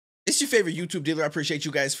It's your favorite YouTube dealer. I appreciate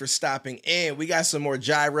you guys for stopping in. We got some more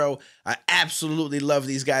Jairo. I absolutely love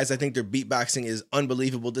these guys. I think their beatboxing is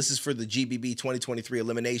unbelievable. This is for the GBB2023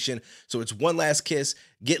 Elimination. So it's One Last Kiss,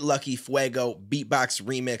 Get Lucky-Fuego, Beatbox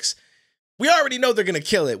Remix. We already know they're going to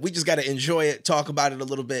kill it. We just got to enjoy it, talk about it a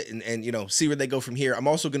little bit, and you know, see where they go from here. I'm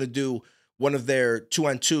also going to do one of their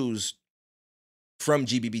 2-on-2s from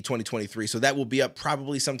GBB2023. So that will be up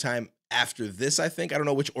probably sometime after this, I think. I don't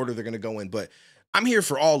know which order they're going to go in, but I'm here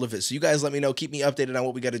for all of it. So you guys let me know. Keep me updated on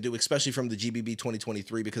what we got to do, especially from the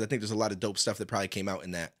GBB2023, because I think there's a lot of dope stuff that probably came out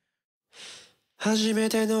in that. 初め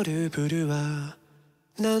てのループルは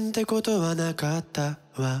なんてことはなかった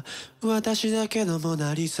わ私だけのモ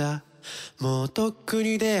ナリザもうとっく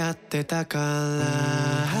に出会ってたから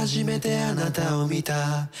初めてあなたを見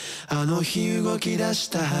たあの日動き出し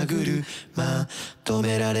た歯車止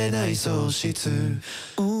められない喪失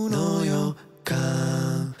の予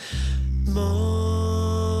感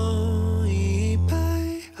もういっぱい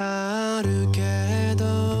あるけど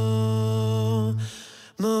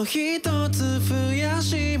もう一つ増や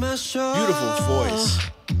しましょう Beautiful voice.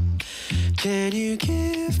 Can you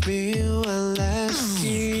give me one last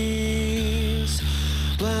kiss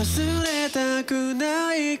忘れたく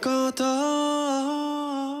ないこと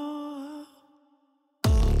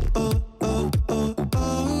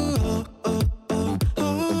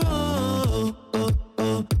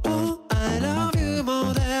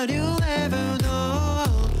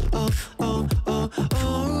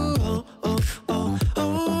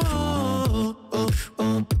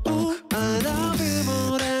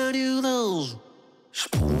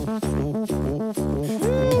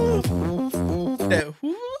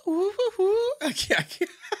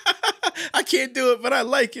I can't do it, but I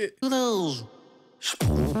like it.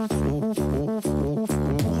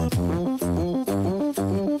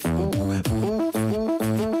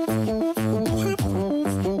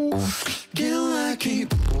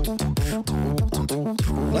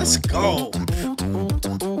 Let's go.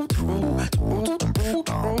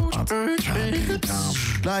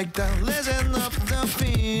 Like the legend of the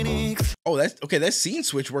Phoenix. Oh, that's okay. That scene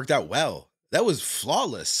switch worked out well. That was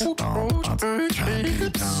flawless. Like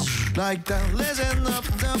the legend of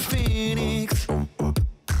the Phoenix.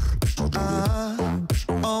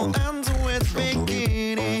 All ends with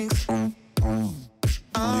beginnings.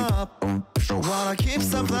 Wanna keep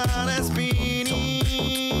some planet spinning.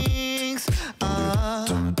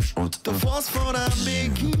 The force for the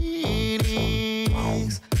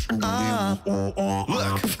beginnings.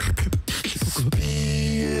 Look.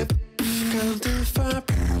 Come too far.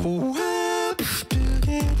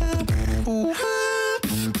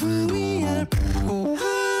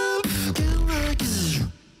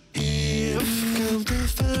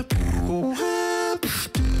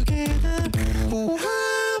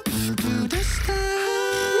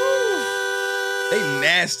 They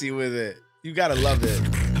nasty with it. You gotta love it.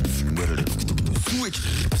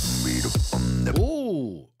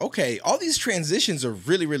 Ooh, okay. All these transitions are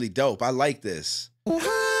really, really dope. I like this. Both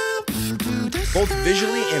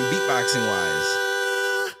visually and beatboxing wise.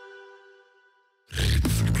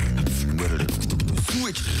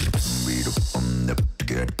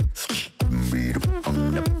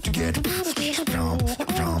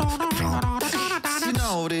 You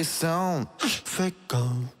know this song.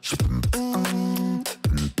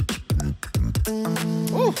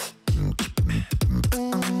 Ooh.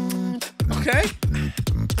 Okay.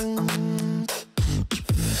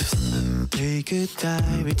 Take a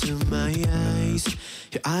dive into my eyes.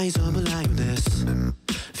 Your eyes are my lioness.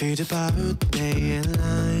 Feel the power day and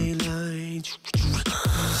light.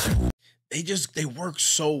 They work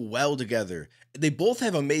so well together. They both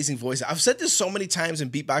have amazing voices. I've said this so many times in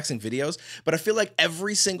beatboxing videos, but I feel like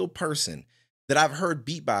every single person that I've heard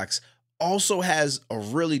beatbox also has a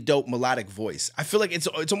really dope melodic voice. I feel like it's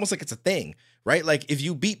almost like it's a thing, right? Like if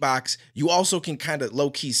you beatbox, you also can kind of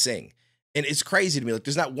low-key sing. And it's crazy to me. Like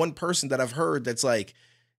there's not one person that I've heard that's like,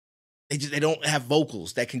 they don't have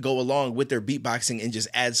vocals that can go along with their beatboxing and just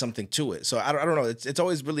add something to it. So I don't know. It's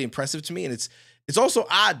always really impressive to me. And it's also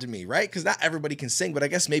odd to me, right? Because not everybody can sing, but I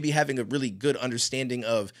guess maybe having a really good understanding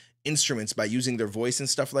of instruments by using their voice and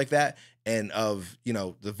stuff like that, and of, you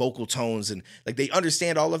know, the vocal tones, and like they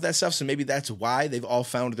understand all of that stuff. So maybe that's why they've all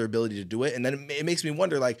found their ability to do it. And then it makes me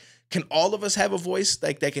wonder, like, can all of us have a voice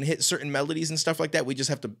like that can hit certain melodies and stuff like that? We just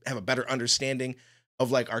have to have a better understanding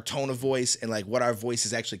of like our tone of voice and like what our voice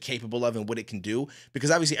is actually capable of and what it can do.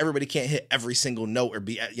 Because obviously everybody can't hit every single note or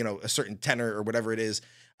be at, you know, a certain tenor or whatever it is.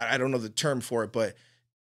 I don't know the term for it, but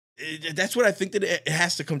that's what I think that it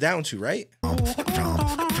has to come down to, right? You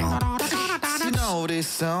know this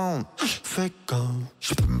song.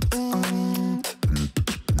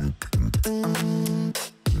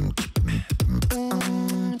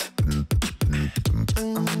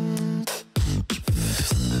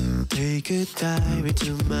 Take a dive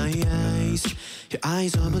into my eyes. Your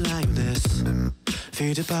eyes are my lioness.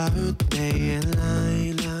 Feel the power day and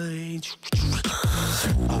light.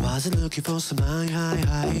 I wasn't looking for some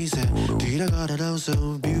highs. Did I got it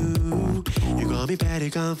also view? You got me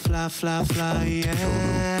pelican, fly, fly, fly,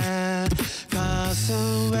 yeah. Cause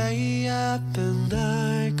way up and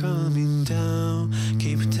I coming down.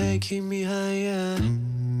 Keep taking me higher.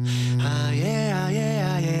 Ah, yeah,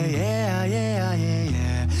 yeah, yeah, yeah, yeah, yeah,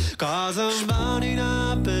 yeah. Cause I'm burning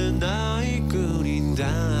up and I cooling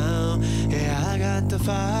down. Yeah, I got the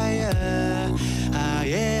fire. Ah,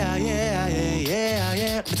 yeah, yeah, yeah, yeah,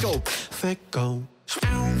 yeah. Let's go. Fuego.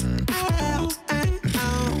 Fuego.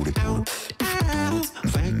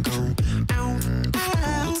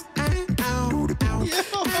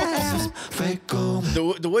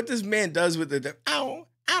 What this man does with the ow,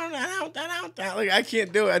 like I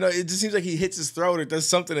can't do it. I know it just seems like he hits his throat or does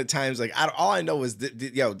something at times. Like all I know is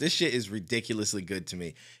yo, this shit is ridiculously good to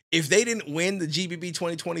me. If they didn't win the GBB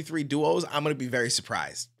 2023 duos, I'm gonna be very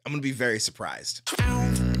surprised. I'm gonna be very surprised.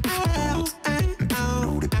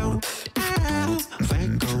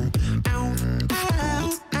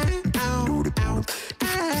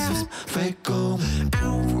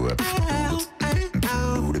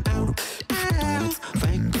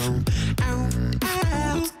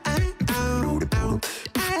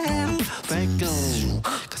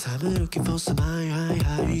 Cause I'm looking for some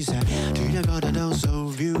highs. Do you got an also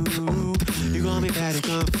view? You got me better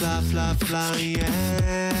go fly, fly, fly,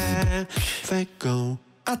 yeah. Fuego.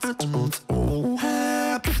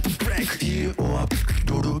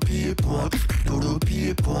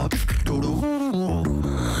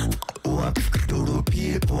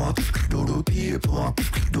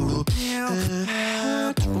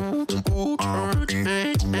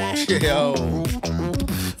 Yo.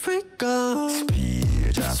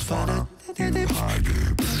 Just fun.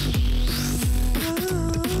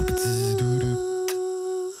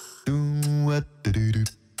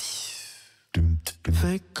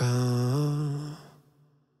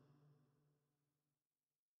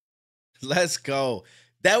 Let's go.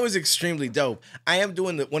 That was extremely dope. I am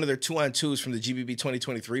doing one of their 2-on-2s from the GBB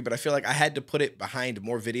 2023, but I feel like I had to put it behind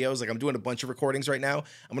more videos. Like I'm doing a bunch of recordings right now.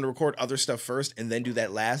 I'm going to record other stuff first and then do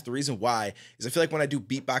that last. The reason why is I feel like when I do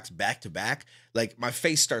beatbox back to back, like my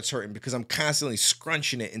face starts hurting because I'm constantly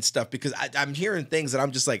scrunching it and stuff because I'm hearing things that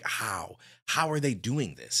I'm just like, how are they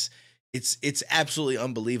doing this? It's absolutely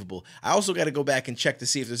unbelievable. I also got to go back and check to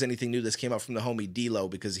see if there's anything new that's came out from the homie D-Lo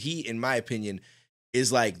because he, in my opinion,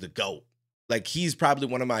 is like the GOAT. Like he's probably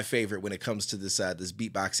one of my favorite when it comes to this this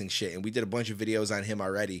beatboxing shit. And we did a bunch of videos on him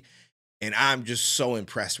already. And I'm just so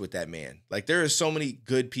impressed with that man. Like there are so many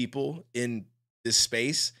good people in this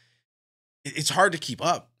space. It's hard to keep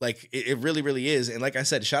up. Like it really, really is. And like I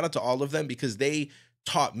said, shout out to all of them because they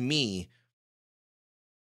taught me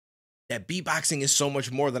that beatboxing is so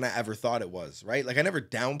much more than I ever thought it was, right? Like I never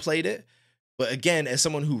downplayed it. But again, as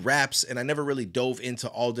someone who raps, and I never really dove into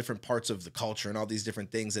all different parts of the culture and all these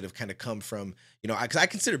different things that have kind of come from, you know, because I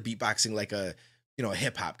consider beatboxing like a, you know, a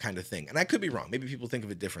hip hop kind of thing. And I could be wrong. Maybe people think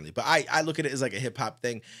of it differently, but I look at it as like a hip hop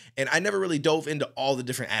thing. And I never really dove into all the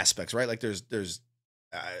different aspects, right? Like there's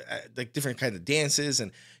like different kinds of dances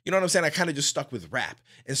and you know what I'm saying? I kind of just stuck with rap.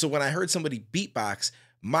 And so when I heard somebody beatbox,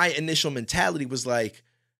 my initial mentality was like,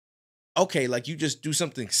 okay, like you just do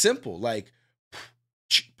something simple, like,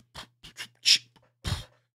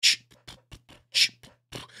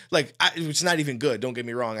 like it's not even good. Don't get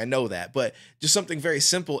me wrong. I know that, but just something very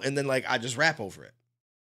simple. And then like, I just rap over it.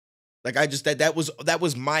 Like I just, that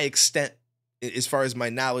was my extent as far as my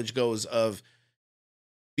knowledge goes of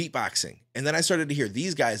beatboxing. And then I started to hear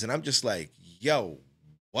these guys and I'm just like, yo,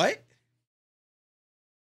 what?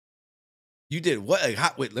 You did what?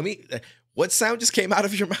 Like, wait, let me, what sound just came out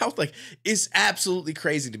of your mouth? Like it's absolutely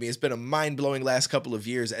crazy to me. It's been a mind-blowing last couple of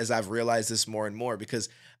years as I've realized this more and more because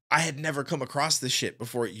I had never come across this shit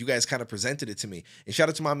before you guys kind of presented it to me. And shout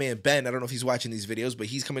out to my man, Ben. I don't know if he's watching these videos, but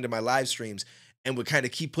he's coming to my live streams and would kind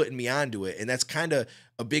of keep putting me onto it. And that's kind of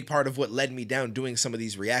a big part of what led me down doing some of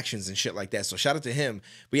these reactions and shit like that. So shout out to him.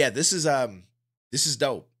 But yeah, this is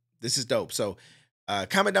dope. This is dope. So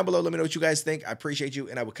comment down below. Let me know what you guys think. I appreciate you.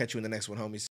 And I will catch you in the next one, homies.